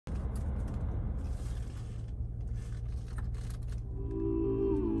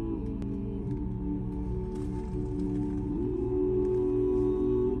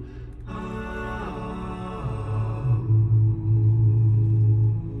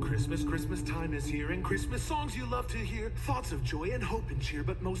Christmas time is here, and Christmas songs you love to hear. Thoughts of joy and hope and cheer,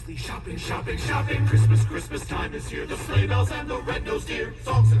 but mostly shopping, shopping, shopping. Christmas time is here. The sleigh bells and the red-nosed deer.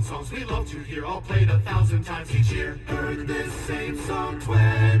 Songs and songs we love to hear, all played 1,000 times each year. Heard this same song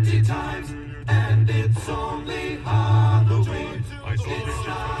 20 times, and it's only Halloween. It's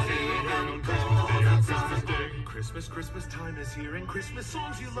not even cold outside. Christmas time is here, and Christmas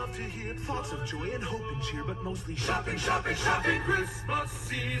songs you love to hear. Thoughts of joy and hope and cheer, but mostly shopping, shopping, shopping. Christmas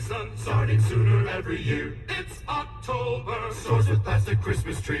season starting sooner every year. It's October, stores with plastic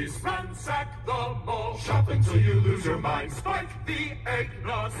Christmas trees. Ransack the mall, shop until you lose your mind. Spike the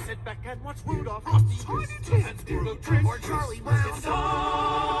eggnog, sit back and watch Rudolph, Frosty, Tooth, and Squirrel Trick, or Charlie Brown. It's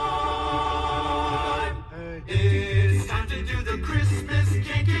time. It's time to do the Christmas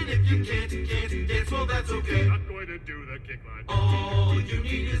cake, and if you can't dance, well that's okay. Not going to do the kick line. All you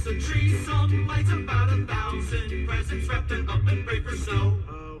need is a tree, some lights, about 1,000 presents wrapped up and pray for snow.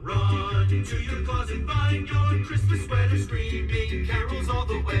 Run to your closet, find your Christmas sweater, screaming carols all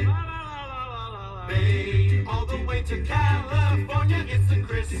the way. Maine, all the way to California, it's the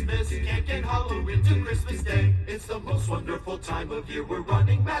Christmas cake and Halloween to Christmas Day. It's the most wonderful time of year, we're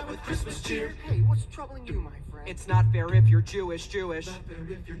running mad with Christmas cheer. Hey, what's troubling you, my friend? It's not fair if you're Jewish. Not fair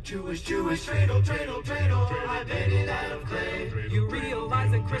if you're Jewish. Dreidel, dreidel, dreidel, I made it out of clay. You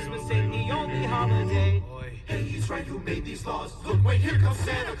realize that Christmas ain't the only holiday. Hey, he's right, who made these laws? Look, wait, here comes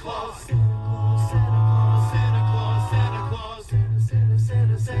Santa Claus. Santa Claus.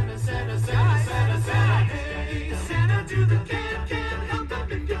 Hey, Santa, do the can, help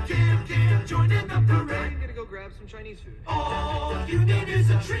them if you can, join in the parade. I'm gonna go grab some Chinese food. All you need is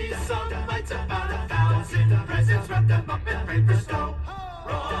a tree, some lights, about 1,000 presents, wrap them up and pray for snow.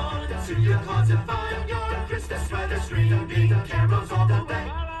 Run to your closet, find your Christmas sweater, screaming carols all the way.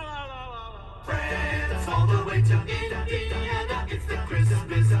 France, all the way to Indiana, it's the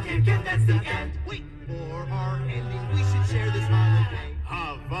Christmas cake, and that's the end.